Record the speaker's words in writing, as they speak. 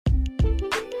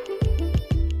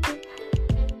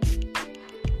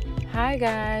Hi,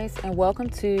 guys, and welcome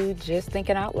to Just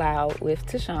Thinking Out Loud with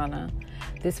Tashana.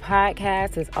 This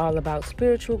podcast is all about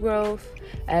spiritual growth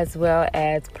as well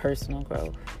as personal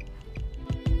growth.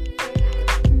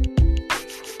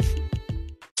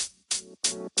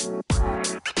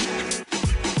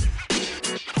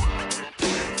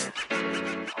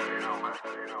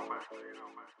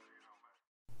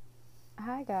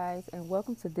 Hi, guys, and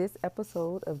welcome to this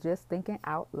episode of Just Thinking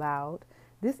Out Loud.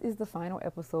 This is the final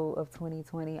episode of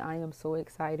 2020. I am so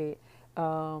excited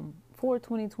for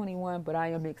 2021, but I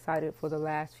am excited for the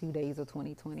last few days of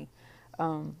 2020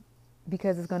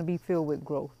 because it's going to be filled with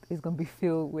growth. It's going to be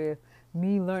filled with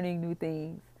me learning new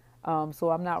things. So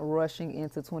I'm not rushing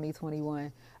into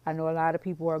 2021. I know a lot of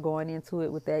people are going into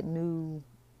it with that new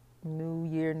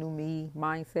year, new me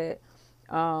mindset.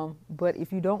 But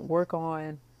if you don't work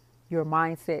on your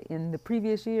mindset in the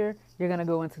previous year, you're going to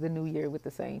go into the new year with the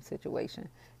same situation.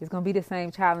 It's going to be the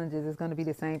same challenges. It's going to be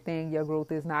the same thing. Your growth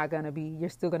is not going to be, you're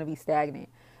still going to be stagnant.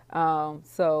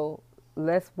 So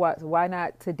let's watch. Why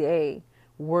not today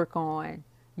work on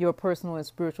your personal and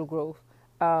spiritual growth?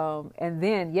 And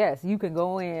then, yes, you can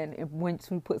go in and once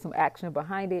you put some action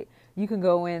behind it, you can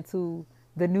go into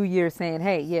the new year saying,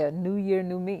 hey, yeah, new year,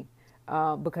 new me,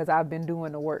 because I've been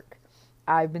doing the work.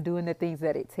 I've been doing the things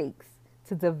that it takes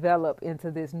to develop into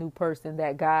this new person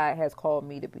that God has called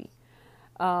me to be.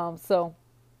 So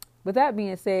with that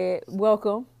being said,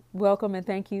 welcome, and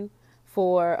thank you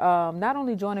for not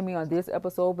only joining me on this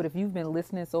episode, but if you've been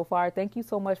listening so far, thank you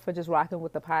so much for just rocking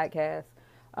with the podcast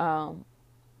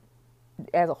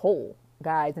as a whole,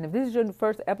 guys. And if this is your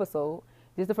first episode,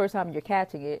 this is the first time you're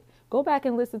catching it, go back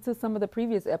and listen to some of the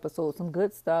previous episodes, some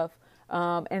good stuff,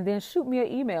 and then shoot me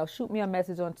an email, shoot me a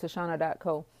message on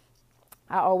tashana.co.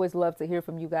 I always love to hear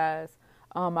from you guys.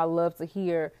 I love to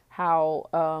hear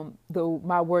how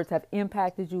my words have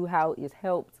impacted you, how it's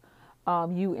helped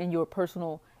you in your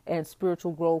personal and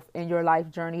spiritual growth and your life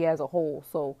journey as a whole.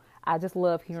 So I just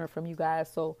love hearing from you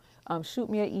guys. So shoot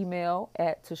me an email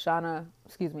at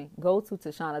go to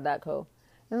tashana.co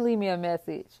and leave me a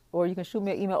message. Or you can shoot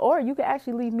me an email, or you can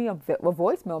actually leave me a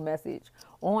voicemail message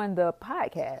on the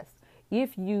podcast.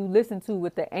 If you listen to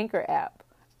with the Anchor app,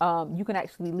 you can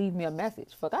actually leave me a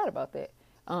message. Forgot about that.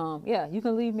 Yeah, you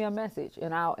can leave me a message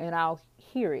and I'll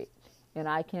hear it, and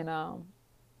I can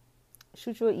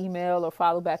shoot you an email or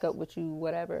follow back up with you,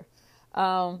 whatever.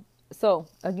 So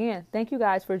again, thank you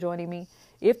guys for joining me.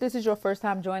 If this is your first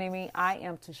time joining me, I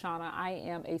am Tashana. I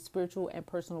am a spiritual and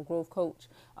personal growth coach.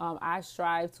 I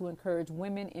strive to encourage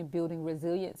women in building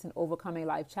resilience and overcoming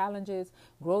life challenges,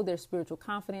 grow their spiritual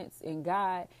confidence in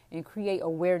God, and create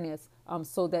awareness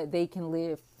so that they can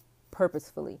live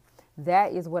purposefully.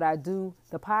 That is what I do.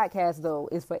 The podcast, though,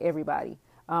 is for everybody.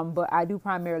 But I do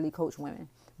primarily coach women.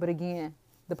 But again,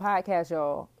 the podcast,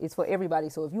 y'all, is for everybody.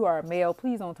 So if you are a male,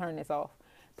 please don't turn this off.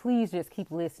 Please just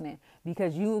keep listening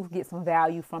because you'll get some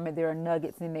value from it. There are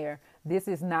nuggets in there. This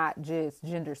is not just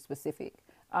gender specific.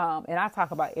 And I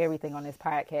talk about everything on this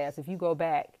podcast. If you go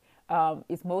back,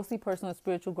 it's mostly personal and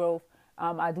spiritual growth.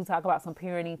 I do talk about some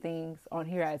parenting things on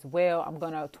here as well.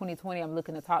 2020, I'm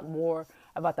looking to talk more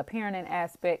about the parenting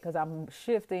aspect because I'm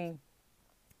shifting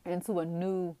into a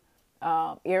new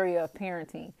area of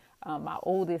parenting. My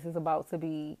oldest is about to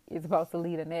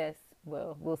lead a nest.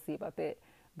 Well, we'll see about that.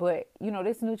 But,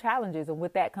 there's new challenges, and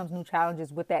with that comes new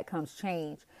challenges. With that comes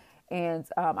change. And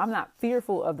I'm not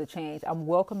fearful of the change. I'm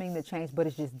welcoming the change, but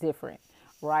it's just different,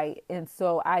 right? And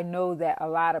so I know that a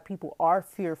lot of people are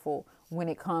fearful when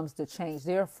it comes to change.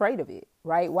 They're afraid of it,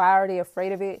 right? Why are they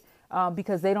afraid of it?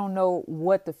 Because they don't know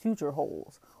what the future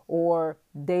holds, or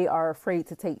they are afraid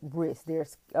to take risks. They're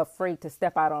afraid to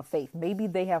step out on faith. Maybe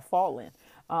they have fallen.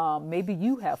 Maybe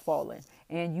you have fallen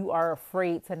and you are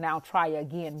afraid to now try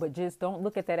again, but just don't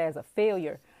look at that as a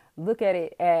failure. Look at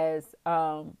it as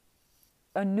a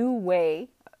new way.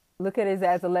 Look at it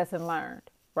as a lesson learned,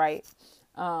 right?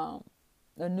 Look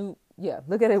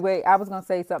at it way. I was going to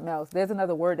say something else. There's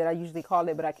another word that I usually call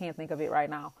it, but I can't think of it right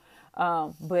now.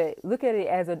 But look at it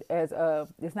as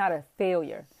it's not a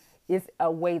failure. It's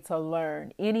a way to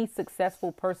learn. Any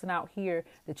successful person out here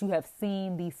that you have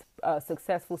seen, these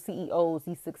successful CEOs,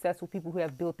 these successful people who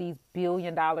have built these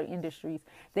billion-dollar industries,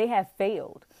 they have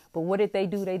failed. But what did they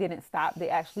do? They didn't stop. They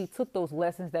actually took those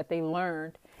lessons that they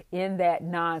learned in that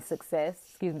non-success.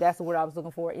 That's the word I was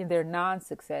looking for. In their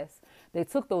non-success, they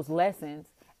took those lessons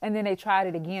and then they tried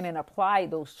it again and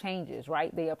applied those changes,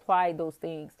 right? They applied those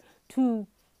things to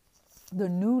the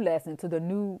new lesson, to the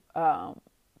new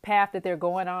path that they're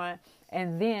going on.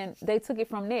 And then they took it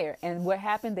from there. And what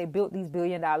happened? They built these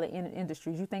billion-dollar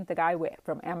industries. You think the guy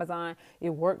from Amazon, it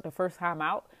worked the first time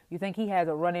out? You think he had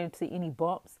to run into any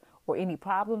bumps or any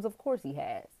problems? Of course he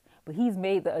has. But he's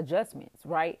made the adjustments,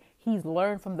 right? He's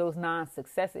learned from those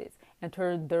non-successes and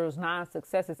turned those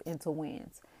non-successes into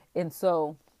wins. And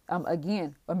so,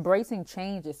 again, embracing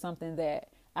change is something that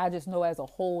I just know as a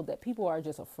whole that people are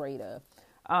just afraid of.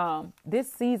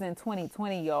 This season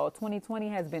 2020, y'all, 2020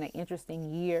 has been an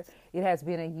interesting year. It has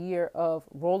been a year of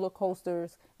roller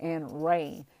coasters and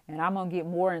rain. And I'm going to get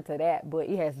more into that, but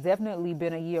it has definitely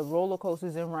been a year of roller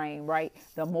coasters and rain, right?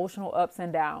 The emotional ups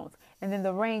and downs. And then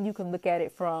the rain, you can look at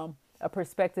it from a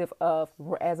perspective of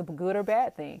as a good or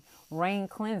bad thing. Rain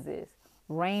cleanses,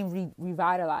 rain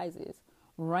revitalizes,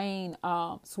 rain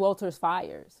swelters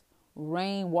fires,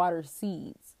 rain waters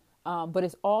seeds. But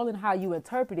it's all in how you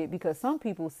interpret it, because some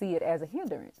people see it as a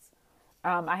hindrance.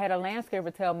 I had a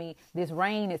landscaper tell me this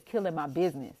rain is killing my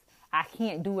business. I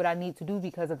can't do what I need to do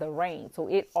because of the rain. So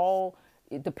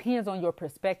it depends on your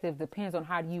perspective, depends on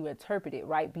how you interpret it,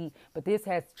 right? But this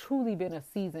has truly been a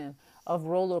season of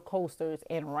roller coasters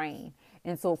and rain.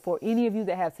 And so for any of you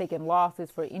that have taken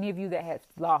losses, for any of you that have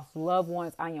lost loved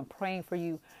ones, I am praying for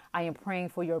you. I am praying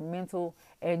for your mental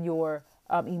and your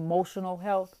emotional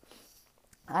health.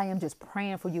 I am just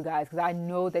praying for you guys, because I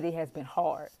know that it has been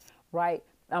hard, right?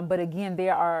 But again,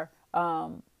 there are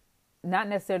not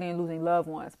necessarily in losing loved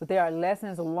ones, but there are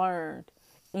lessons learned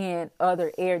in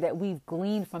other air that we've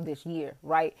gleaned from this year,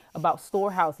 right? About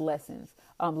storehouse lessons,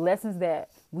 lessons that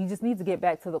we just need to get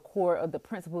back to the core of the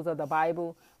principles of the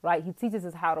Bible, right? He teaches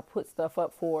us how to put stuff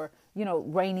up for,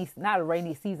 not a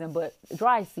rainy season, but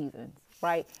dry seasons,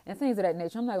 right? And things of that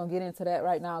nature. I'm not going to get into that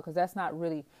right now, because that's not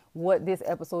really what this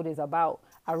episode is about.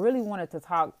 I really wanted to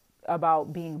talk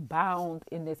about being bound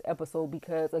in this episode,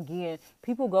 because again,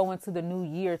 people go into the new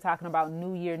year talking about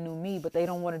new year, new me, but they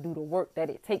don't want to do the work that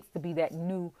it takes to be that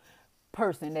new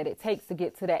person, that it takes to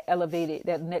get to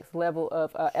that next level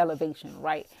of elevation,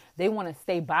 right? They want to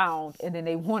stay bound, and then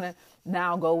they want to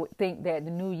now go think that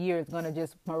the new year is going to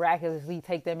just miraculously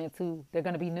take them into, they're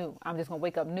going to be new. I'm just going to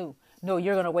wake up new. No,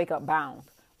 you're going to wake up bound,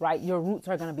 right? Your roots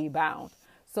are going to be bound.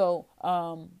 So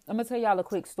I'm going to tell y'all a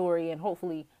quick story, and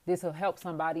hopefully this will help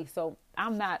somebody. So I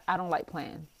don't like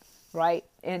plans, right?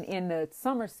 And in the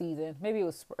summer season, maybe it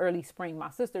was early spring, my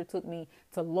sister took me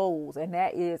to Lowe's, and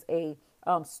that is a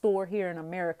store here in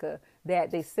America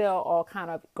that they sell all kind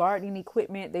of gardening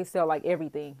equipment. They sell like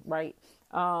everything, right?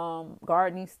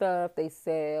 Gardening stuff. They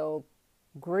sell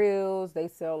grills. They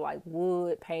sell like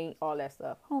wood, paint, all that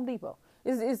stuff. Home Depot.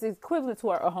 It's equivalent to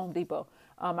a Home Depot.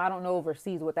 I don't know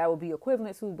overseas what that would be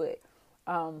equivalent to, but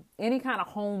any kind of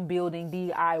home building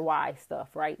DIY stuff,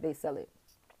 right? They sell it.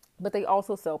 But they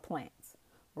also sell plants,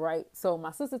 right? So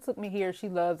my sister took me here. She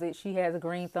loves it. She has a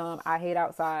green thumb. I hate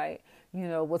outside.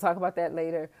 We'll talk about that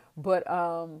later. But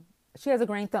she has a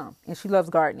green thumb, and she loves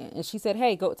gardening. And she said,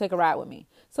 hey, go take a ride with me.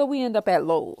 So we end up at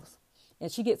Lowe's,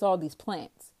 and she gets all these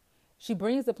plants. She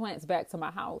brings the plants back to my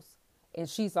house. And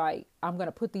she's like, I'm going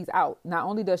to put these out. Not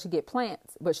only does she get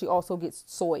plants, but she also gets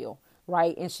soil,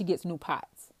 right? And she gets new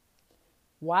pots.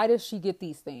 Why does she get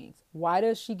these things? Why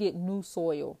does she get new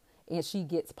soil and she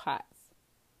gets pots?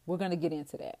 We're going to get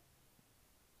into that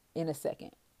in a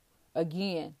second.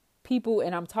 Again, people,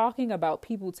 and I'm talking about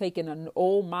people taking an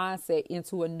old mindset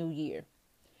into a new year,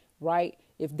 right?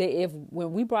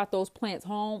 When we brought those plants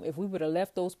home, if we would have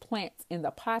left those plants in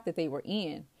the pot that they were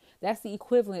in, that's the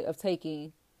equivalent of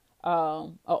taking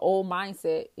an old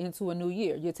mindset into a new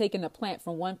year. You're taking a plant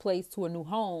from one place to a new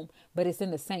home, but it's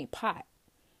in the same pot,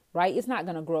 right? It's not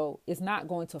going to grow. It's not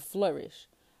going to flourish.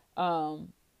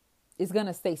 It's going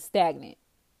to stay stagnant.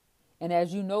 And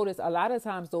as you notice, a lot of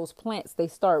times those plants, they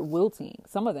start wilting.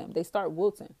 Some of them, they start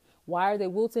wilting. Why are they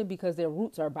wilting? Because their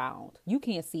roots are bound. You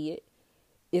can't see it.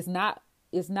 It's not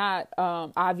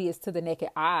obvious to the naked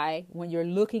eye. When you're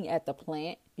looking at the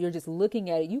plant, you're just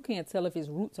looking at it. You can't tell if its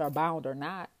roots are bound or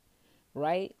not.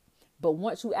 Right? But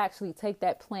once you actually take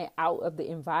that plant out of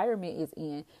the environment it's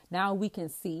in, now we can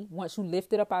see, once you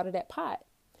lift it up out of that pot,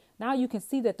 now you can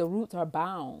see that the roots are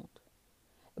bound.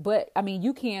 But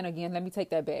you can, again, let me take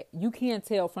that back. You can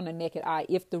tell from the naked eye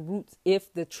if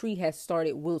the tree has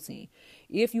started wilting.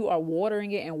 If you are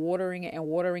watering it and watering it and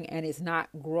watering and it's not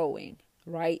growing,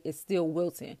 right? It's still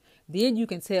wilting. Then you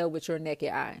can tell with your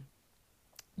naked eye.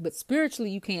 But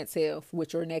spiritually, you can't tell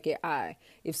with your naked eye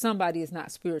if somebody is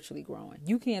not spiritually growing.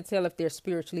 You can't tell if they're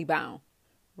spiritually bound,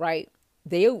 right?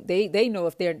 They know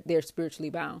if they're spiritually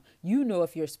bound. You know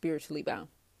if you're spiritually bound.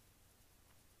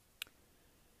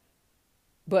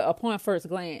 But upon first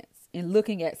glance and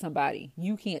looking at somebody,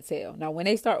 you can't tell. Now, when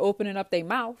they start opening up their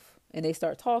mouth and they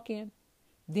start talking,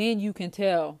 then you can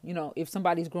tell, if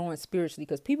somebody's growing spiritually,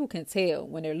 because people can tell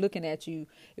when they're looking at you,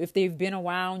 if they've been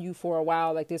around you for a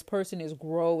while, like this person is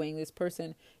growing, this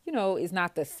person, is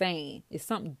not the same. It's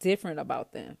something different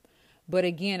about them. But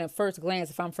again, at first glance,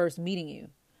 if I'm first meeting you,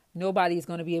 nobody's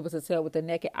going to be able to tell with the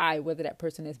naked eye whether that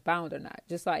person is bound or not.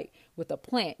 Just like with a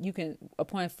plant, you can,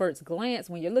 upon first glance,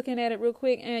 when you're looking at it real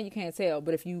quick, and you can't tell.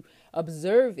 But if you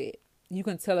observe it, you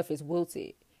can tell if it's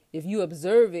wilted. If you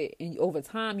observe it and over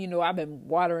time, I've been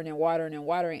watering and watering and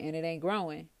watering and it ain't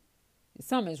growing,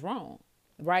 something's wrong,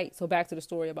 right? So back to the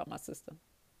story about my sister.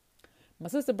 My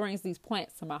sister brings these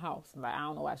plants to my house. Like, I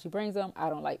don't know why she brings them. I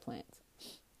don't like plants.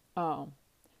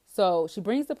 So she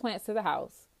brings the plants to the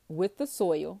house with the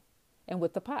soil and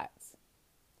with the pots.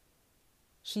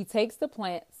 She takes the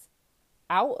plants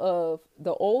out of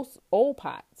the old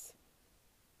pots.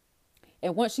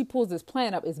 And once she pulls this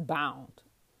plant up, it's bound.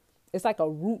 It's like a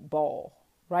root ball,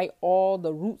 right? All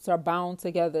the roots are bound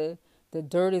together. The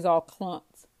dirt is all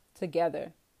clumped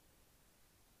together.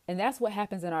 And that's what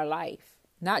happens in our life,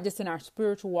 not just in our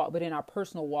spiritual walk, but in our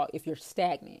personal walk. If you're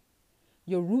stagnant,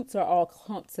 your roots are all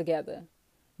clumped together.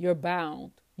 You're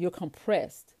bound. You're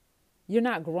compressed. You're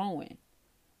not growing.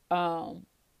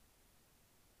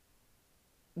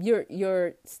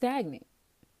 You're stagnant,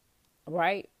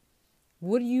 right?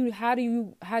 How do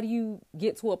you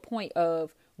get to a point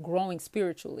of growing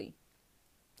spiritually?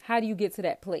 How do you get to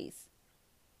that place?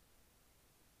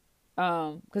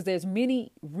 Because there's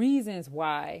many reasons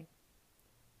why.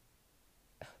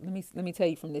 Let me tell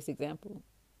you from this example.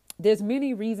 There's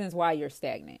many reasons why you're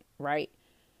stagnant, right?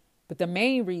 But the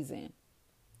main reason,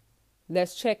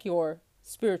 let's check your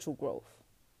spiritual growth,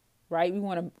 right? We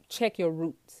want to check your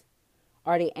roots.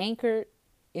 Are they anchored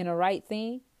in the right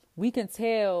thing? We can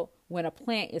tell when a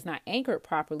plant is not anchored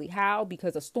properly. How?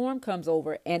 Because a storm comes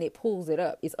over and it pulls it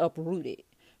up. It's uprooted.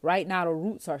 Right now the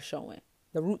roots are showing.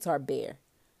 The roots are bare.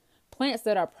 Plants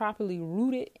that are properly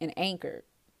rooted and anchored,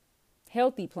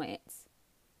 healthy plants,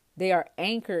 they are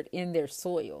anchored in their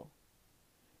soil.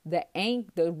 The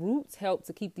roots help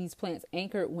to keep these plants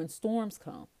anchored when storms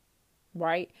come,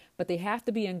 right? But they have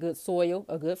to be in good soil,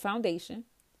 a good foundation.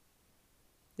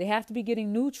 They have to be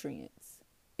getting nutrients,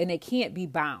 and they can't be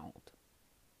bound.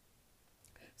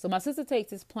 So my sister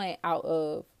takes this plant out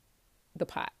of the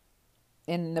pot.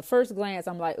 And the first glance,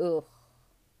 I'm like, ugh,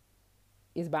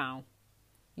 it's bound.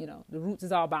 The roots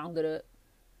is all bounded up.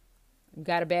 You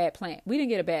got a bad plant. We didn't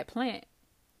get a bad plant.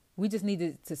 We just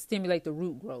needed to stimulate the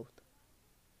root growth.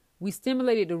 We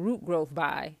stimulated the root growth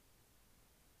by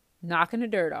knocking the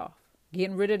dirt off,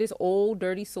 getting rid of this old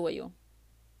dirty soil,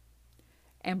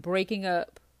 and breaking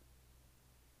up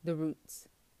the roots,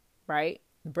 right?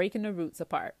 Breaking the roots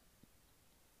apart.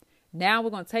 Now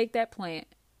we're going to take that plant,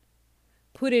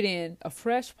 put it in a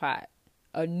fresh pot,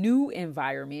 a new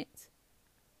environment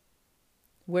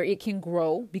where it can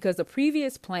grow, because the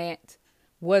previous plant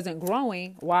wasn't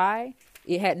growing. Why?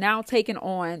 It had now taken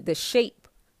on the shape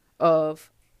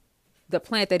of the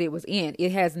plant that it was in.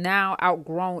 It has now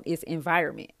outgrown its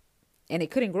environment and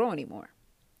it couldn't grow anymore.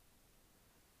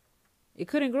 It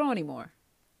couldn't grow anymore.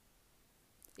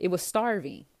 It was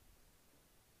starving.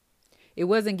 It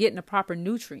wasn't getting the proper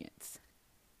nutrients.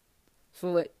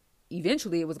 So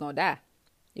eventually it was going to die.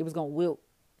 It was going to wilt,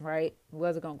 right? It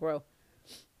wasn't going to grow.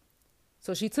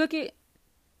 So she took it,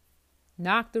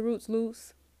 knocked the roots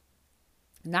loose,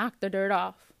 knocked the dirt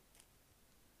off,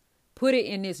 put it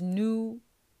in this new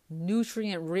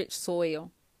nutrient-rich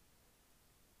soil,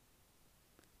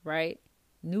 right?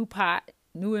 New pot,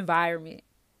 new environment,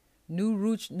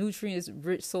 new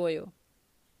nutrients-rich soil.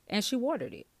 And she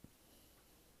watered it.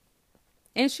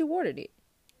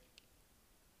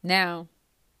 Now,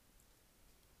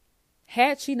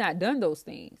 had she not done those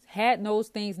things, had those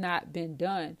things not been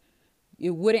done, it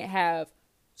wouldn't have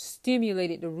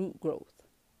stimulated the root growth.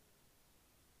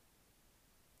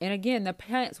 And again, the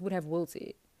plants would have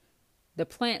wilted. The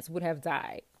plants would have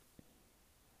died.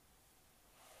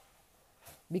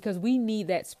 Because we need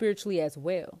that spiritually as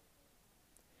well.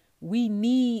 We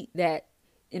need that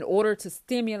in order to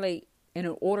stimulate and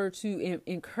in order to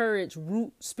encourage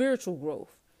spiritual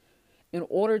growth, in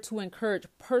order to encourage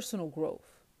personal growth.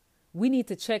 We need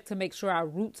to check to make sure our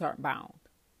roots aren't bound.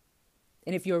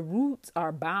 And if your roots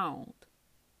are bound,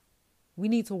 we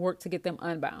need to work to get them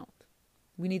unbound.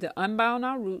 We need to unbound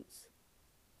our roots.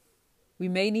 We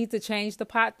may need to change the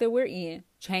pot that we're in,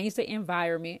 change the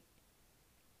environment,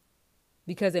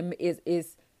 because it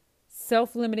is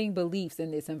self-limiting beliefs in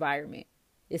this environment.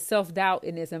 It's self-doubt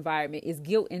in this environment. It's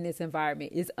guilt in this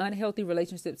environment. It's unhealthy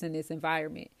relationships in this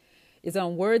environment. It's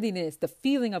unworthiness, the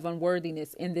feeling of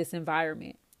unworthiness in this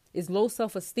environment. It's low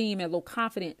self-esteem and low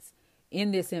confidence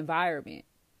in this environment.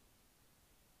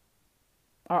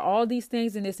 Are all these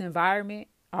things in this environment?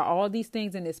 Are all these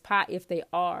things in this pot? If they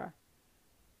are,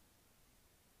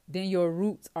 then your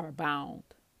roots are bound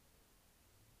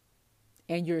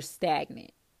and you're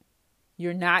stagnant.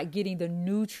 You're not getting the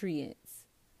nutrients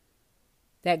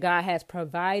that God has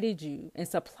provided you and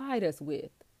supplied us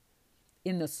with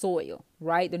in the soil,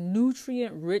 right? The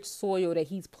nutrient-rich soil that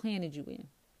he's planted you in.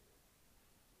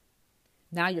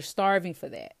 Now you're starving for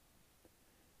that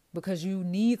because you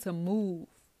need to move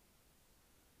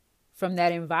from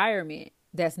that environment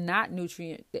that's not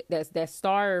nutrient, that's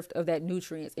starved of that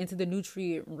nutrients into the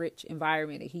nutrient-rich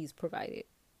environment that he's provided.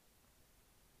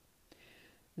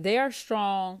 They are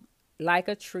strong like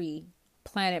a tree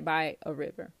planted by a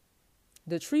river.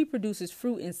 The tree produces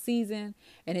fruit in season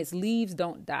and its leaves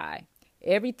don't die.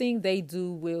 Everything they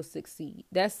do will succeed.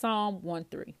 That's Psalm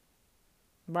 1:3,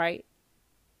 right?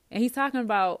 And he's talking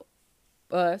about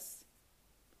us.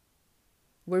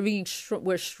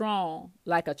 We're strong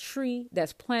like a tree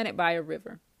that's planted by a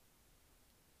river.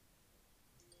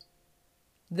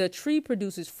 The tree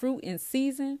produces fruit in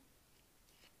season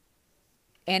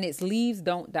and its leaves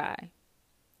don't die.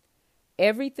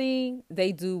 Everything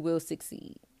they do will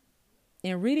succeed.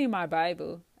 In reading my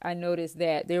Bible, I noticed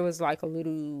that there was like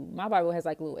my Bible has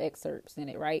like little excerpts in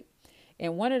it, right?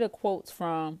 And one of the quotes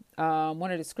from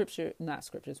one of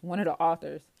the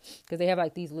authors, because they have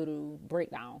like these little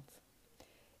breakdowns.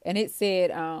 And it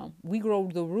said, we grow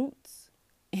the roots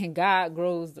and God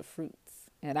grows the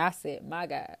fruits. And I said, my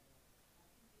God,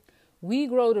 we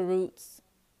grow the roots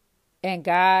and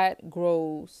God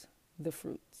grows the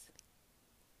fruits.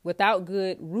 Without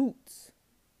good roots,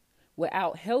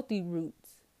 without healthy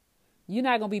roots, you're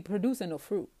not going to be producing no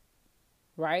fruit,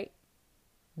 right?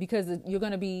 Because you're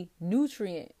going to be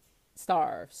nutrient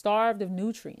starved of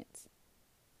nutrients.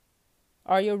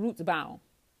 Are your roots bound?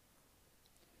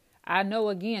 I know,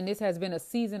 again, this has been a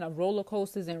season of roller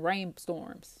coasters and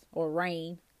rainstorms, or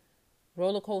rain,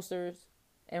 roller coasters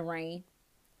and rain,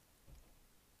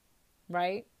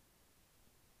 right?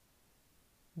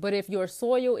 But if your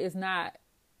soil is not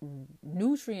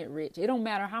nutrient rich, it don't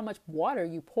matter how much water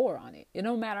you pour on it. It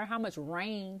don't matter how much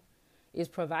rain is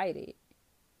provided.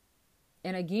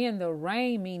 And again, the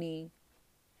rain meaning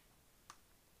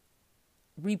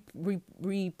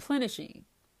replenishing,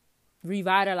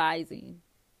 revitalizing,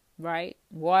 right?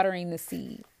 Watering the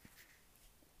seed.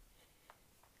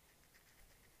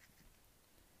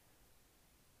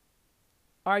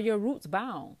 Are your roots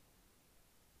bound?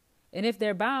 And if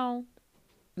they're bound,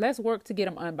 let's work to get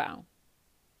them unbound.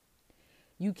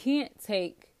 You can't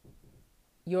take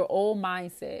your old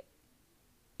mindset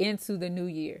into the new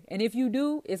year. And if you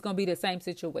do, it's going to be the same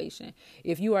situation.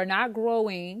 If you are not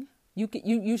growing,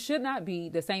 you should not be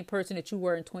the same person that you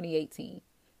were in 2018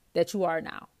 that you are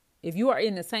now. If you are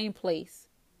in the same place,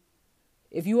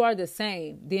 if you are the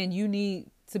same, then you need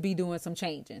to be doing some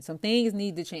changing. Some things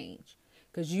need to change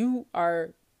because you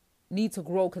need to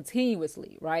grow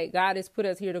continuously, right? God has put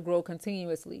us here to grow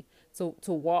continuously, to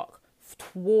walk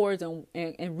towards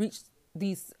and reach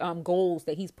these goals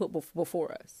that he's put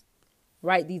before us,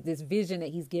 right? This vision that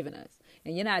he's given us.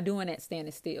 And you're not doing that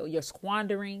standing still. You're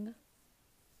squandering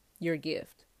your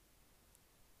gift.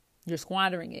 You're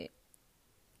squandering it.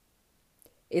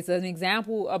 It's an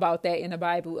example about that in the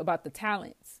Bible, about the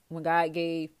talents. When God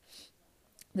gave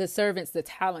the servants the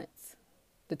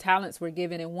talents were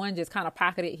given, and one just kind of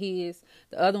pocketed his.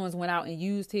 The other ones went out and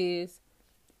used his.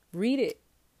 Read it.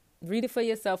 Read it for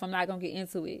yourself. I'm not going to get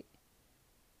into it.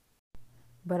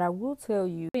 But I will tell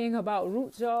you thing about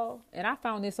roots, y'all, and I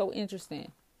found this so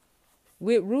interesting.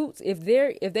 With roots, if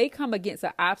they come against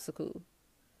an obstacle,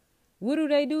 what do?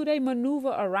 They maneuver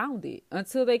around it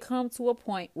until they come to a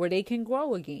point where they can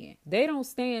grow again. They don't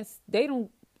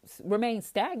remain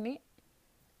stagnant.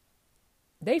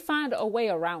 They find a way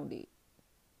around it.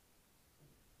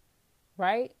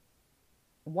 Right?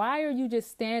 Why are you just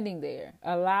standing there,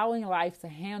 allowing life to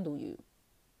handle you?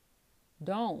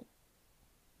 Don't.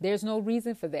 There's no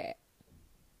reason for that.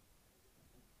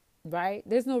 Right?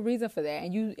 There's no reason for that.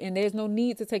 And there's no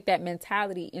need to take that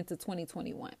mentality into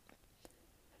 2021.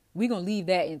 We're going to leave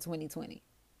that in 2020.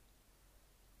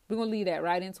 We're going to leave that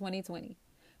right in 2020.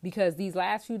 Because these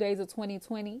last few days of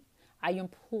 2020, I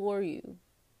implore you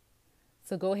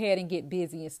to go ahead and get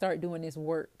busy and start doing this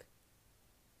work.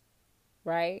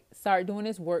 Right? Start doing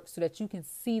this work so that you can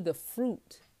see the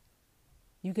fruit.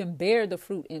 You can bear the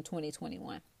fruit in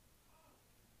 2021.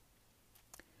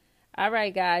 All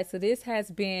right, guys. So this has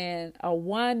been a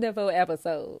wonderful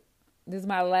episode. This is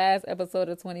my last episode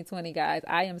of 2020, guys.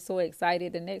 I am so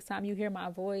excited. The next time you hear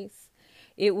my voice,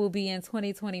 it will be in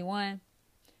 2021.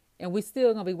 And we're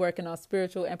still going to be working on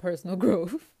spiritual and personal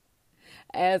growth.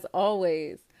 As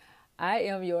always, I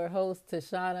am your host,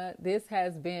 Tashana. This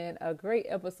has been a great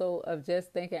episode of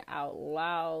Just Thinking Out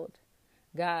Loud.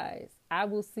 Guys, I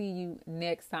will see you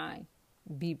next time.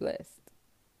 Be blessed.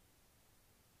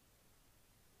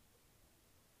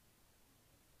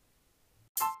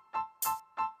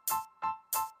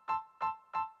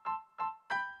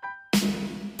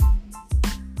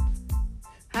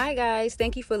 Hi, guys.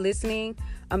 Thank you for listening.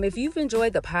 If you've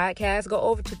enjoyed the podcast, go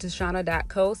over to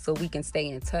Tashana.co so we can stay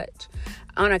in touch.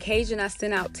 On occasion, I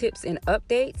send out tips and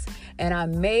updates, and I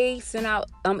may send out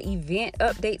event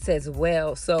updates as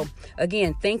well. So,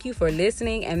 again, thank you for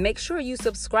listening, and make sure you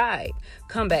subscribe.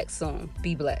 Come back soon.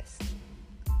 Be blessed.